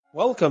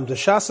Welcome to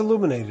Shas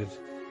Illuminated.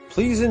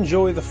 Please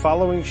enjoy the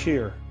following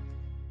shir.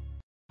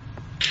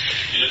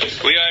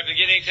 We are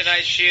beginning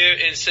tonight's shir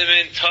in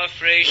siman Tov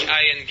Reish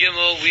Ayin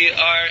Gimel. We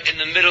are in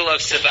the middle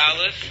of Siv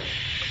Aleph.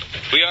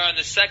 We are on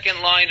the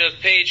second line of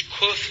page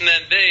Kuf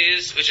Mem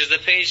Beis, which is the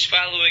page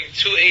following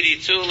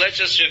 282. Let's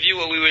just review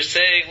what we were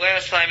saying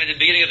last time at the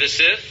beginning of the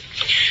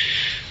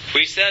Siv.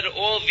 We said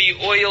all the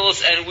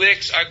oils and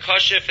wicks are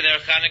kosher for their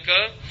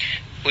Chanuka.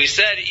 We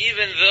said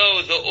even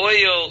though the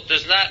oil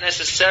does not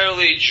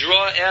necessarily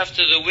draw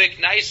after the wick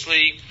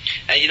nicely,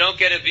 and you don't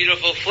get a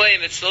beautiful flame,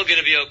 it's still going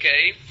to be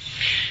okay.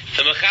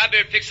 The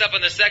Mechaber picks up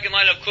on the second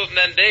line of Kuf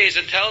Mem Beis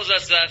and tells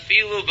us that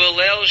Afilu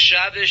Belel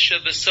Shabbos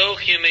Shebesoch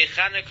Yemei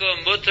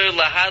Chanukah Mutter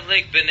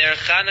Lahadlik B'Ner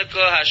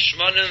Chanukah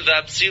Hashmonim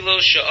V'Apsilo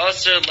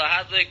She'Oser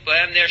Lahadlik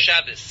B'Hem Ner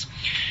Shabbos.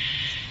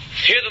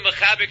 Here the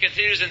Mechaber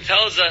continues and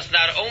tells us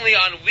not only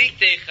on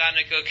weekday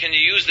Chanukah can you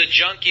use the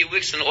junky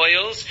wicks and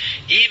oils,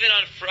 even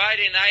on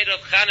Friday night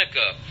of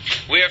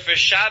Chanukah, where for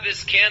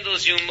Shabbos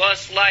candles you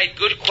must light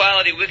good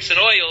quality wicks and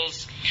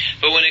oils,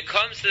 but when it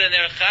comes to the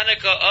Ner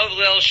Chanukah of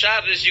Leil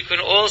Shabbos, you can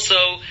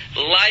also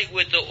light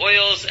with the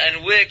oils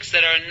and wicks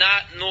that are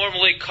not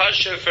normally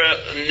kosher for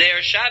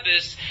Ner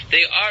Shabbos.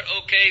 They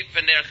are okay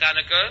for Ner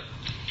Chanukah.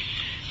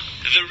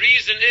 The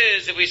reason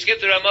is, if we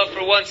skip the Ramah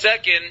for 1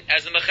 second,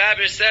 as the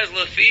Mechaber says,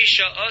 Lefi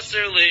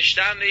sha'aser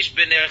le'ishtamish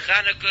b'ner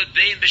Chanukah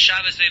bein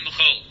b'Shabbos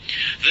ve'mechol.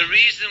 The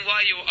reason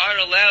why you are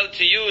allowed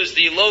to use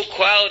the low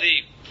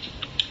quality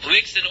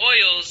wicks and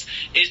oils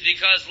is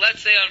because,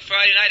 let's say on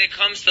Friday night it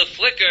comes to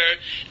flicker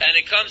and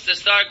it comes to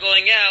start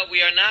going out,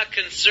 we are not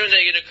concerned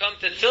that you're going to come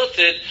to tilt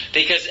it,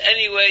 because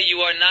anyway you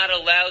are not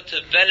allowed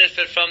to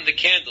benefit from the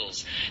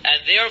candles.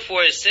 And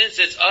therefore, since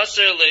it's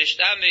aser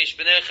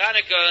le'ishtamish b'ner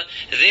Chanukah,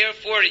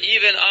 therefore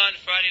even on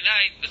Friday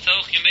night,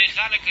 b'toch yemei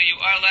Chanukah, you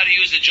are allowed to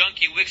use the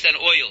junky wicks and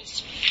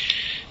oils.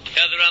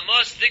 Now the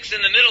Ramah sticks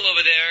in the middle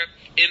over there.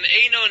 Im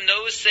eino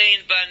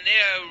nosein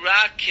baner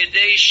rak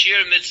kedei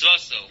shir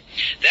mitzvaso.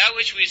 That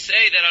which we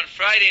say that on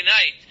Friday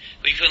night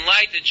we can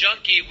light the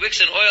junky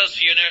wicks and oils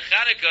for your Ner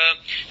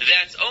Chanukah,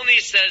 that's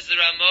only, says the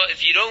Ramah,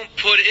 if you don't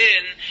put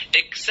in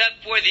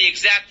except for the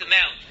exact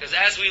amount. Because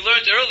as we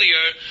learned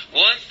earlier,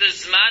 once the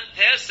siman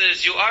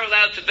passes, you are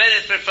allowed to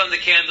benefit from the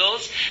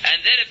candles,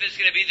 and then if it's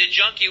going to be the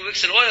junky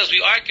wicks and oils,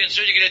 we are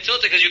concerned you're going to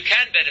tilt it because you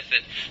can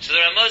benefit. So the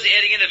Ramah is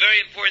adding in a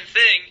very important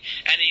thing,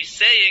 and he's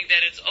saying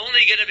that it's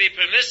only going to be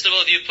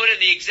permissible if you put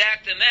in the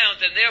exact amount,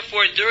 and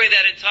therefore during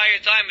that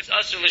entire time it's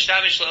asur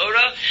l'shtamish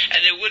la'ora,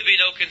 and there would be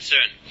no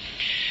concern.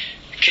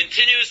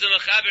 Continues the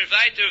Mechaber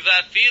weiter,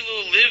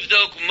 va'afilu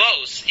livdok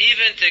mos,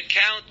 even to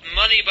count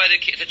money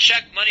to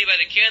check money by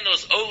the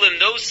candles, olim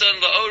nosan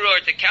la'ora,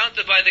 or to count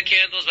it by the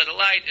candles by the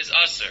light is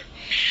asur.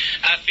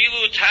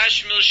 Afilu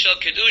tashmil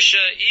shel kedusha,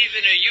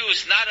 even a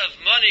use not of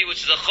money,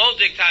 which is a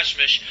choldik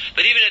tashmish,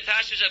 but even a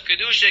tashmish of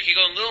kedusha, can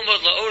go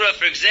lilmod la'ora,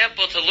 for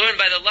example, to learn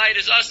by the light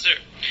is asur.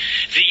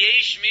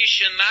 V'yesh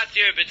misha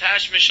matir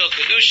b'tashmish shel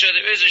kedusha,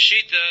 there is a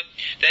shita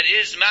that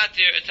is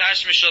matir a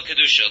tashmish shel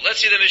kedusha.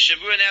 Let's see the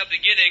Mishabura now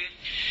beginning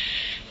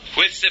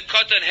with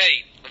Sivkotan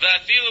Hey.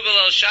 V'afilu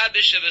b'leil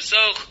Shabbos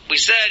shebesoch, we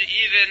said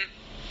even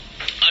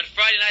on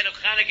Friday night of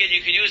Chanukah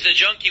you can use the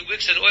junky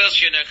wicks and oils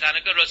for your Ner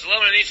Chanukah.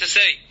 Rasulullah means to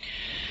say,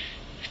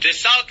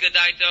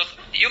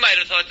 you might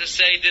have thought to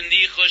say the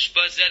nichush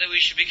bazeh, we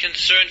should be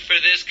concerned for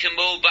this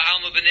kemo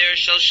ba'alma b'ner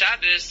shel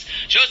Shabbos,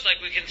 just like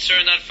we're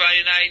concerned on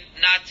Friday night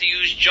not to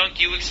use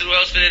junky wicks and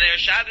oils for the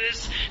Ner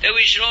Shabbos, that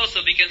we should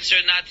also be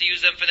concerned not to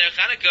use them for Ner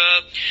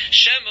Chanukah.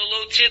 Shem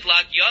lo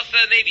tidlak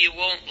yafa, maybe it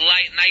won't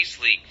light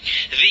nicely.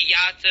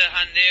 V'yata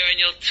haner, and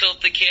you'll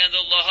tilt the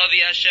candle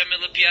lahavi Hashem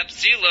elapi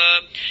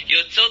apsila,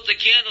 you'll tilt the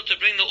candle to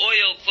bring the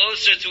oil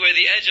closer to where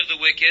the edge of the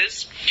wick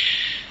is.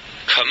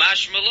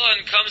 Kamash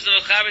Malon comes the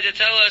Mechaber to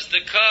tell us the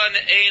kan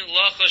ein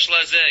lachosh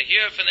lazeh.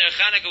 Here for Ner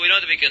Chanukah we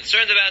don't have to be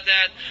concerned about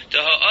that. To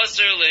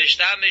ha'aser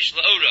le'ishtamish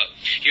la'ora.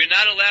 You're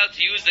not allowed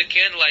to use the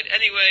candlelight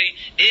anyway.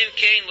 Im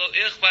kein lo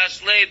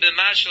ichbas le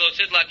b'mash lo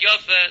tidlak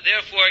yofa.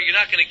 Therefore you're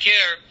not going to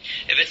care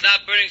if it's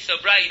not burning so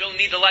bright. You don't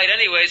need the light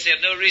anyway, so you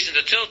have no reason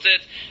to tilt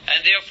it, and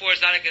therefore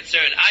it's not a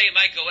concern. You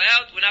might go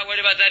out. We're not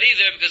worried about that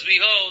either, because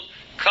we hold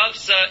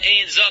Kavsa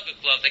ein zakuk.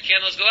 The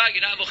candles go out,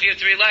 you're not mechuyev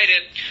to relight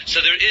it,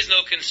 so there is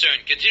no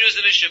concern. Continues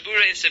the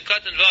Mishabura in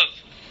Sivkatan Vav.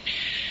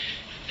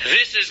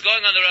 This is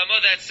going on the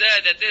Ramah that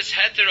said that this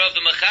heter of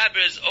the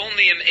Mechaber is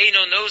only im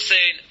eino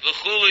nosein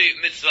v'chuli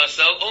mitzvah,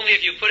 so only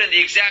if you put in the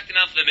exact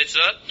amount for the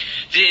mitzvah.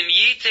 V'im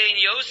yitein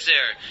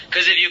yoser,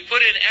 because if you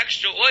put in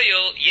extra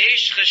oil,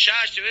 yesh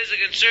chashash, there is a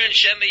concern,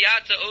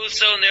 shemiyata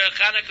oso ner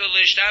Chanukah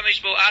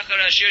l'ishtamish bo achar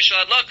ashir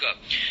shel adlaka.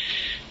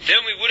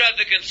 Then we would have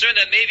the concern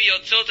that maybe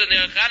you'll tilt in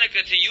Ner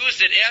Chanukah to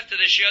use it after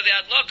the Shir the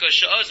Adlaka.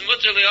 Sha'oz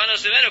mutter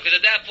li'anos imenu, because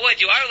at that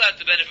point you are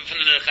allowed to benefit from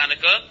the Ner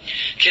Chanukah.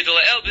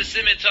 K'd'la'el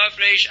b'simin Tov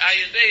Reish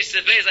Ayin Beis,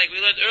 like we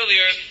learned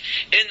earlier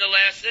in the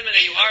last siman,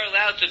 you are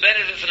allowed to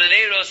benefit from the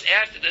Neiros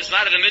after the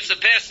Zman of the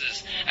mitzvah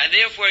passes. And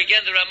therefore,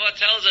 again, the Ramah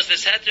tells us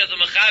this heter of the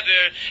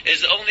Mechaber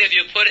is only if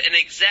you put an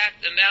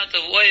exact amount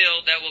of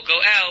oil that will go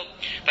out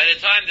by the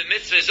time the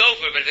mitzvah is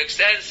over. But if it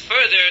extends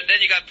further,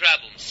 then you got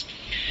problems.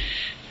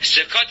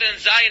 Sivkatan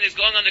Zayin is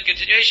going on the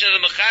continuation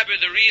of the Mechaber.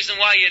 The reason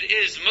why it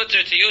is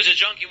mutter to use a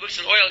junkie wicks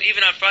and oil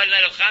even on Friday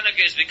night of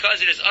Chanuka is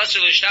because it is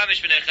asur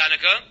l'shtamish b'nei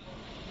Chanuka.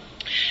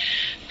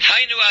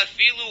 Hainu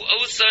afilu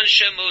osan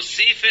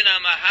shemosifin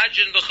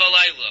amahadrin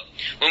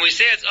b'chalayla. When we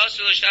say it's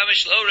asur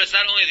l'shtamish l'ora, it's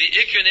not only the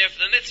ikr there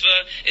for the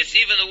mitzvah, it's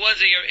even the ones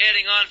that you're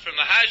adding on from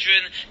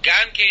mahadrin.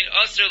 Gamkein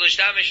asur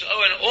l'shtamish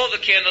l'ora, and all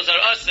the candles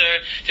are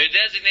asur. They're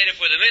designated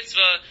for the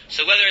mitzvah.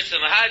 So whether it's the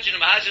mahadrin,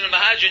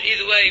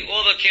 either way,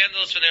 all the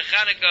candles for their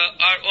Chanukah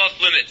are off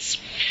limits.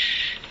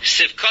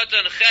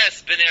 Sivkatan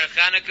Ches b'ner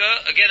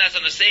Chanuka. Again, that's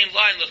on the same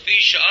line. L'fi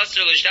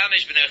she'asur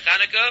l'shtamish b'ner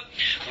Chanuka.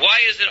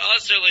 Why is it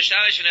asur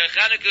l'shtamish b'ner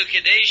Chanuka?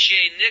 Kedei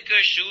she'ei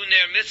nikar shu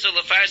ner mitzvah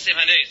l'farsim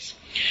hanes.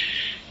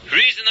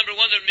 Reason number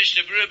one that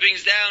Mishnah Berurah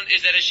brings down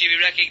is that it should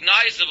be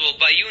recognizable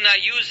by you not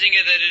using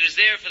it, that it is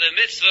there for the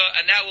mitzvah,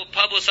 and that will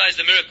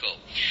publicize the miracle.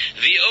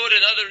 The Od,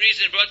 another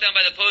reason brought down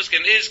by the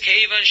poskim, is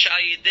Kevan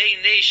sha'yidei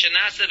nei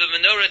shenasa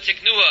b'menorah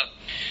tiknua.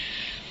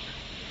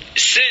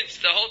 Since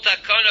the whole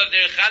takana of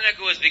their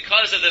Chanukah was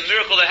because of the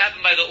miracle that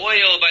happened by the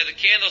oil, by the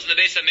candles in the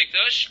Beis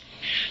HaMikdash,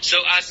 so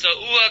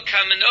asa'ua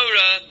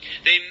ka-menorah,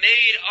 they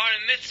made our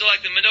mitzvah like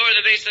the menorah in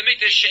the Beis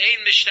HaMikdash,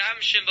 she'ein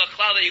mishtamshim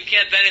b'chlal, that you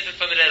can't benefit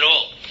from it at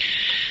all.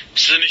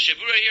 So the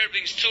Mishnah Berurah here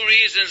brings two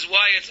reasons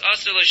why it's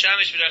asur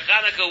l'shamish b'nei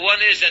Chanukah.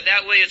 One is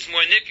that way it's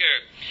more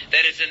nicker,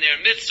 that it's in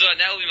their mitzvah, and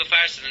that will be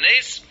mafaris in the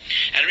nes.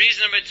 And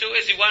reason number two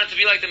is we want it to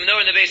be like the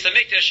menorah in the Beis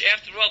HaMikdash.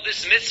 After all,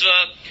 this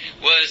mitzvah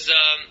was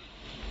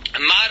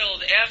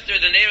modeled after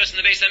the Neiros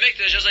in the Beis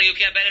HaMikdash. Just like you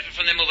can't benefit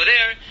from them over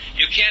there,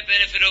 you can't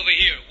benefit over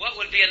here.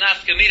 What would be a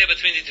nafkamina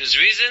between the two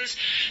reasons?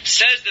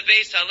 Says the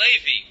Beis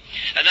Halevi,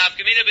 a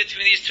nafkamina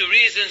between these two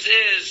reasons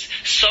is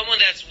someone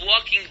that's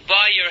walking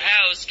by your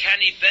house, can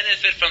he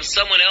benefit from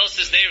someone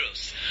else's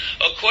Neiros?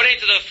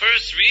 According to the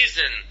first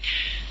reason,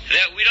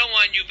 that we don't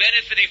want you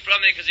benefiting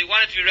from it because we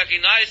want it to be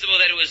recognizable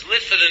that it was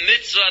lit for the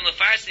mitzvah and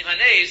lefarsim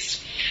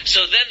hanes, so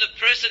then the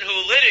person who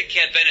lit it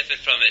can't benefit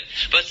from it.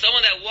 But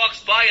someone that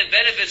walks by and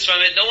benefits from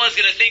it, no one's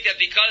going to think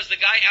that because the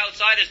guy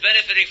outside is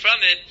benefiting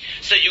from it,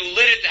 so you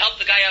lit it to help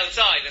the guy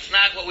outside. That's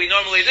not what we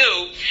normally do,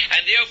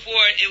 and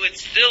therefore it would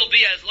still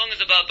be, as long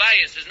as the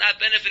Balbayis is not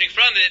benefiting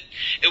from it,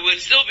 it would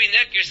still be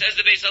nekir, says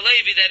the Beis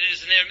Halevi, that it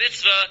is in their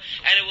mitzvah,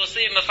 and it will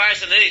see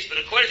mafarsim hanes. But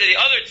according to the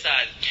other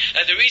side,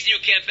 the reason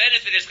you can't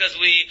benefit is because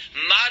we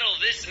model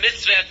this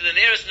mitzvah after the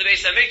Neiros in the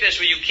Beis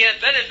HaMikdash where you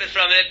can't benefit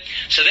from it,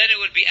 so then it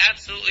would be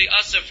absolutely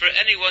asur for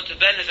anyone to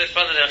benefit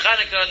from the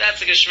Chanukah. That's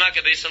a Geshmak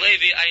of Beis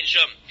Halevi, Ayin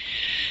Shom.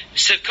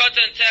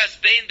 Sivkatan Tes,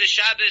 Bein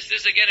B'Shabbos,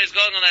 this again is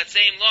going on that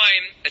same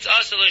line. It's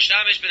asur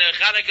l'shamish b'nei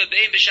Chanukah,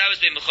 Bein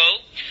B'Shabbos, Bein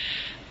B'chol.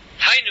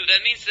 Hainu, that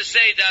means to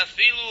say,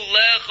 Dafilu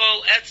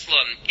lechol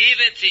etzlon,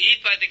 even to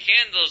eat by the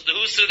candles, the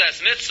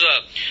sudas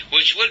mitzvah,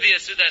 which would be a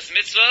sudas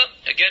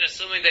mitzvah, again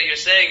assuming that you're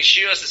saying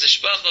shiros is a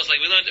shpachos, like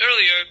we learned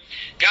earlier,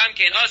 gam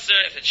kein asur,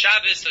 if it's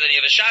Shabbos, so then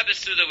you have a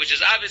Shabbos suda, which is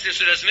obviously a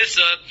sudas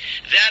mitzvah,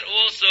 that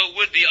also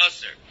would be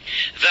asur.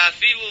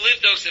 Dafilu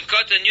livdok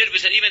sivkota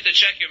nyurbis, and even to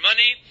check your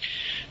money,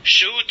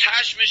 shu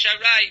tashmish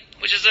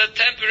arai, which is a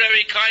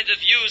temporary kind of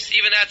use,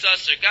 even that's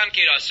asur, gam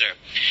kein asur.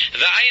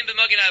 The ayin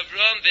b'magin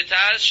Avram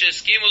v'taz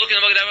sheskimu, look at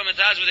the Magid Avram and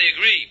Taz where they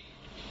agree.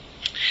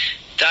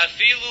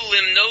 Tafilu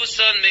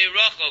limnosan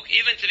meirachok,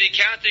 even to be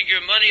counting your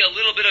money a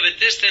little bit of a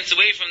distance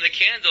away from the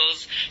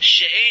candles,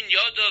 she'ein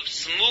yodov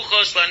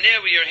smuchos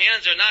laner, where your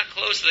hands are not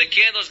close to the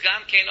candles,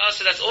 gam kein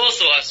asur, that's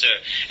also asur.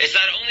 It's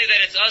not only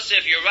that it's asur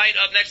if you're right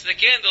up next to the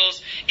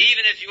candles,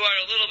 even if you are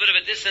a little bit of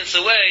a distance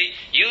away,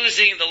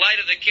 using the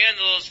light of the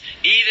candles,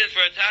 even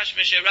for a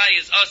tashmish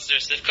erai is asur.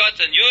 Sivkat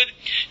and yud,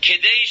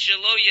 kedei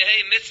shelo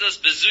yehei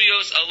mitzvahs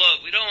bezuyos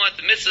alov. We don't want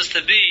the mitzvahs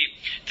to be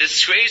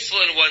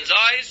disgraceful in one's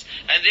eyes,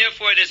 and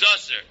therefore it is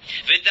asur.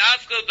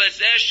 V'davka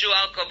bazeshu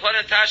al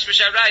kaponet tashmish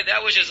arai,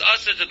 that which is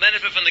asur to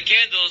benefit from the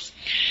candles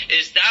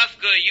is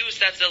dafka use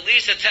that's at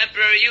least a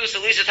temporary use,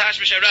 at least a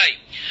tashmish arai.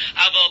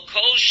 Aval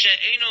kol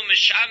she'eno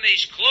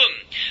mishamesh klum,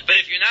 but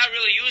if you're not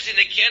really using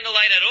the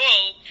candlelight at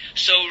all,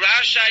 so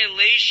rashai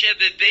leishe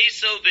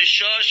bebeso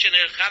b'shosh in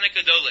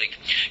Chanukah dolik,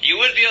 you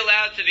would be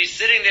allowed to be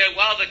sitting there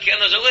while the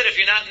candles are lit if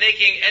you're not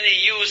making any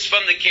use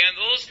from the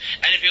candles.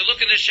 And if you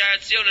look in the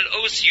Sha'ar Tzion at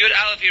Os Yud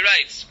Aleph, he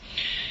writes,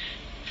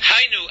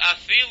 Hainu,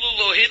 afilu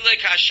lo hidlek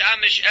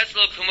hashamish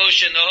etzlo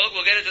kumoshe nog.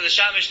 We'll get into the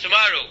shamish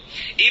tomorrow.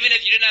 Even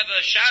if you didn't have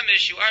a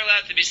shamish, you are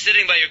allowed to be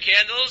sitting by your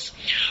candles.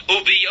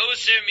 Ubi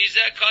yoser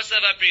mizeh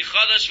kosav apri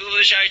chadash v'lu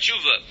v'shari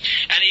tshuva.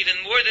 And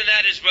even more than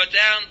that is brought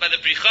down by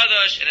the pri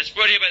chadash, and it's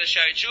brought here by the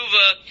shari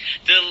tshuva.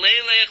 The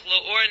leilech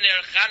lo or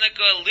ner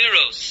Chanukah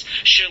liros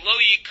shelo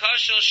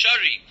yikashel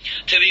shari.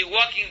 To be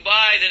walking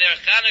by the ner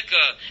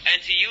Chanukah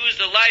and to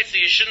use the light so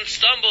you shouldn't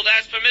stumble,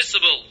 that's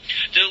permissible.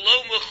 The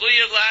lo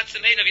mechuyev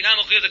la'atzamein, if you're not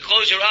mechuyev to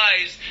close your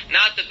eyes,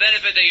 not the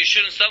benefit that you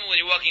shouldn't stumble when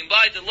you're walking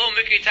by, the low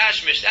mikri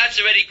tashmish,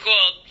 that's already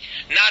called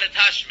not a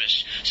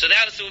tashmish. So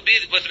that would be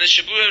what the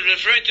Mishnah Berurah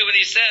is referring to when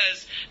he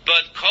says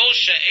But kol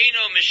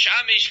she'eino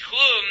mishamish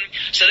klum,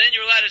 so then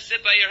you're allowed to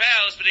sit by your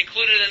house, but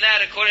included in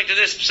that, according to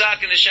this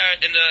psak in the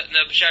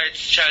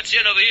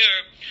Sharatzion over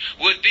here,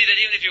 would be that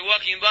even if you're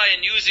walking by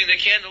and using the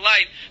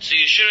candlelight, so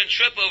you shouldn't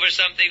trip over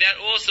something, that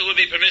also would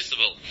be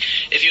permissible.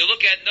 If you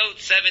look at note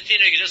 17,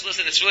 or you can just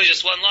listen, it's really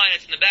just one line,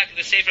 it's in the back of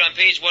the Sefer on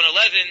page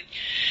 111.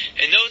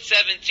 In note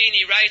 17,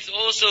 he writes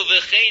also,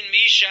 V'chein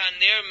misha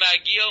ner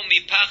magio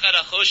mipachad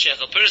achoshech,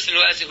 a person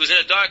who's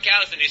in a dark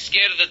house and he's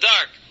scared of the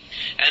dark,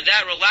 and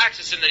that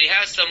relaxes him, that he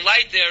has some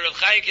light there. Rav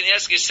Chaim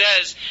Kanievsky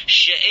says,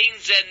 She'ein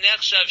zeh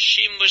nechshav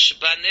shimush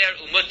baner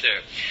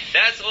umuter.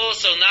 That's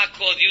also not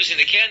called using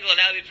the candle,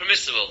 and that would be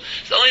permissible.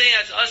 So the only thing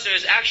that's usher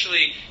is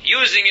actually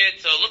using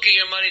it to look at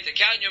your money, to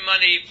count your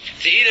money,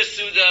 to eat a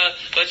suda,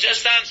 but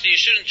just so you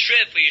shouldn't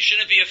trip, or you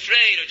shouldn't be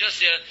afraid, or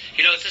just,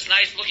 it's just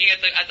nice looking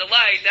at the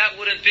light.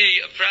 That wouldn't be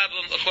a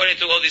problem according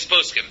to all these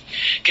poskim.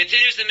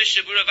 Continues the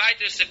Mishnah Berurah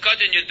Vayter Sekot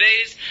in Yud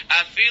Beis,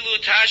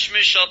 Afilu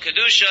Tashmish Shal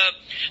Kedusha.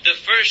 The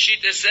first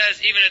Shita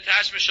says even a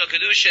Tashmish Shal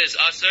Kedusha is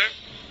Aser.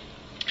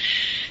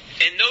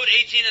 In note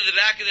 18 in the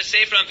back of the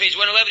Sefer on page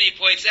 111, he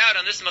points out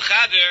on this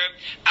Mechaber,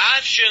 Av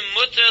Shem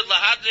Mutter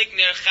Lahadlik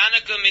Ner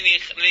Chanuka Min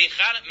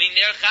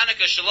Ner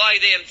Chanuka Shelo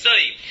Yidei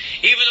Emtzai.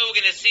 Even though we're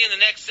going to see in the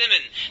next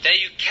siman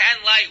that you can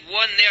light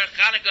one Ner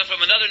Chanuka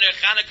from another Ner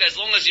Chanuka as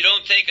long as you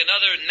don't take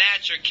another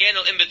match or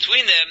candle in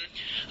between them,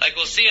 like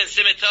we'll see in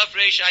Siman Tov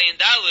Reish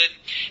Ayin Daled,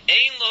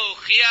 Ein Lo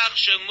Chiach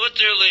Shem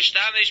Mutter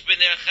L'Shtamish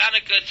B'Ner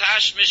Chanuka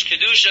Tashmish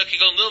Kedusha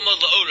Kigon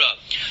Lilmod La'ora.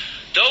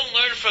 Don't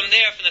learn from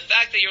there, from the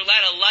fact that you're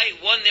allowed to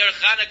light one Ner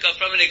Chanukah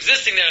from an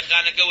existing Ner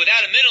Chanukah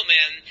without a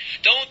middleman.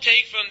 Don't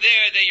take from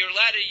there that you're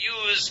allowed to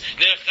use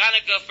Ner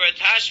Chanukah for a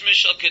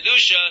Tashmish Shel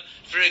Kedusha,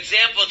 for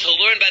example, to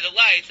learn by the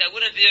lights. That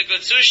wouldn't be a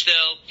good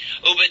sushtel.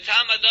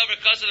 Ubetam Adavar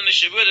Kasa the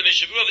Mishabur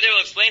over there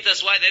will explain to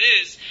us why that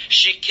is.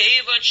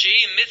 Shikevon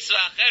Shehi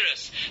Mitzvah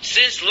Acheres.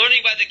 Since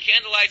learning by the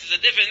candlelights is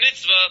a different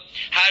mitzvah,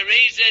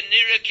 Hareze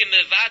Nira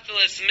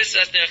Kimevatel Es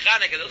Mitzvah Ner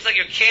Chanukah. It looks like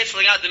you're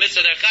canceling out the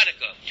mitzvah Ner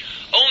Chanukah.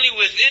 Only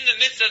within the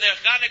mitzvah Ner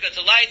Chanukah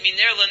to light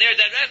Miner Laner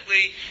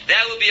directly,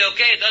 that would be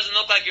okay. It doesn't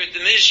look like you're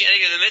diminishing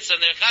any of the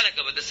mitzvah Ner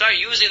Chanukah, but to start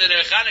using the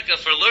Ner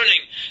Chanukah for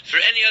learning, for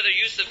any other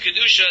use of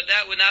Kedusha,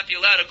 that would not be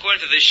allowed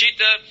according to the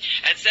Shita.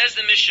 And says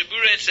the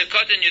Mishabura in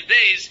Sekot and Yud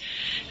Beis,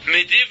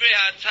 Medivrei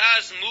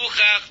Hataz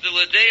Muchach de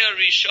Ladea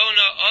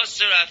Rishona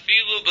Osir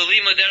Afilu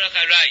Belima Derech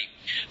Harai.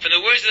 From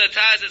the words of the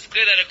Taz, it's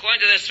clear that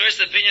according to this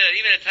first opinion, that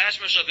even a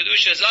Tashmish Shel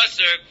Kedusha is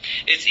Aser,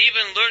 it's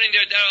even learning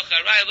their Derech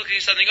Harai, looking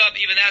something up,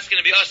 even that's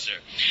going to be Aser.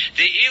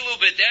 The Ilu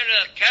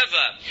B'derech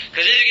Keva,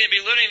 because if you're going to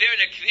be learning there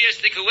in a clear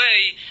stick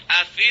away,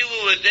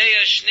 Afilu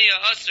L'deya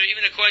Shnia Aser,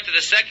 even according to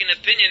the second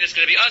opinion, it's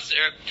going to be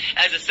Aser.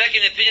 As the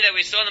second opinion that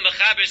we saw in the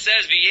Mechaber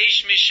says,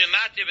 V'yesh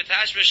Mishematir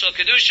B'Tashmish Shel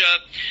Kedusha,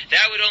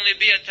 that would only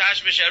be a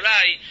Tashmish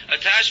Harai. A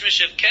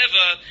Tashmish of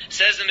Keva,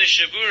 says the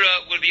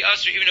Mishabura, would be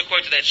Aser even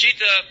according to that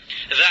Shita.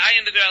 The Ayin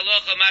the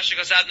Biralocha Mashik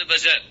Asadnu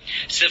Bazeh.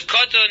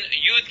 Sivkoton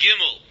Yud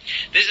Gimel.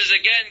 This is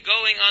again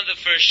going on the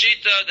first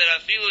Shita that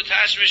Afilu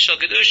Tashmish Shel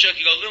Kedusha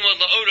Ki Golumot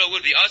La'ora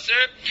would be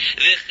Aser.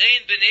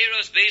 V'chein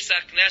B'neiros Beis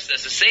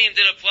HaKnesses. The same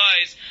that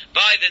applies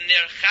by the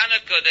Ner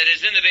Chanukah that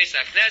is in the Beis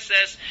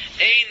HaKnesses.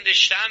 Ein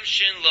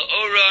Nishamshin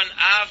La'oron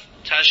Av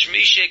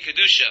Tashmishe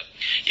Kedusha.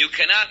 You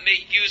cannot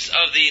make use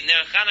of the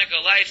Ner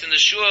Chanukah lights in the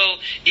shul,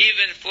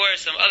 even for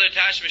some other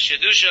Tashmish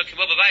Kedusha,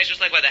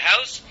 just like by the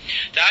house.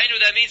 That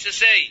means to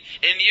say,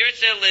 Im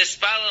Yirtze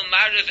L'Spalel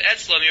Mariv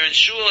Etzlom, you're in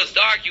shul, it's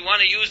dark, you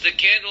want to use the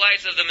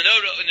candlelights of the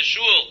menorah in the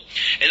shul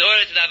in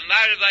order to have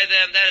Mariv by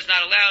them, that is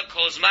not allowed.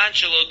 Kozman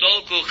Shelo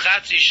Dolku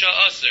Chatzi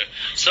Shah Aser.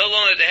 So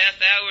long that the half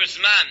hour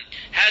Zman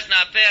has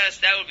not passed,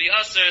 that would be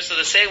Aser. So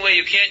the same way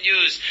you can't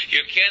use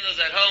your candles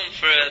at home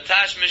for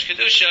Tashmish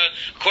Kedusha,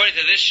 according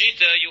to this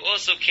Shita, you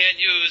also can't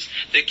use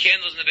the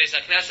candles in the Beis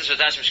HaKnesses for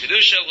Tashmish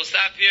Kedusha. We'll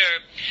stop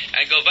here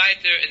and go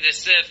weiter in the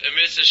Sif and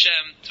Mirz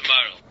Hashem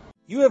tomorrow.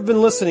 You have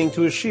been listening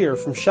to a shiur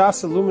from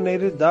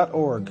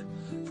shasilluminated.org.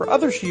 For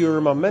other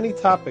shiurim on many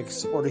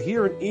topics, or to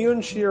hear an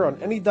Iyun shiur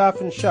on any daf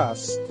in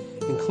Shas,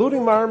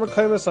 including Ma'ar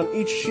Mekaymas on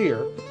each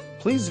shiur,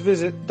 please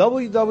visit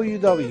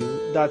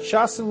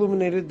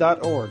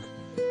www.shasilluminated.org.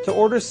 To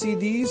order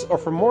CDs or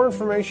for more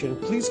information,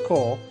 please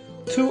call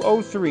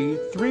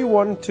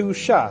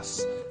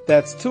 203-312-SHAS.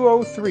 That's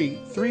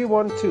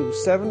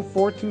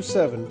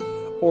 203-312-7427,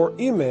 or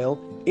email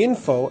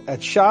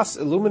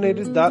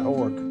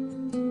info@shasilluminated.org.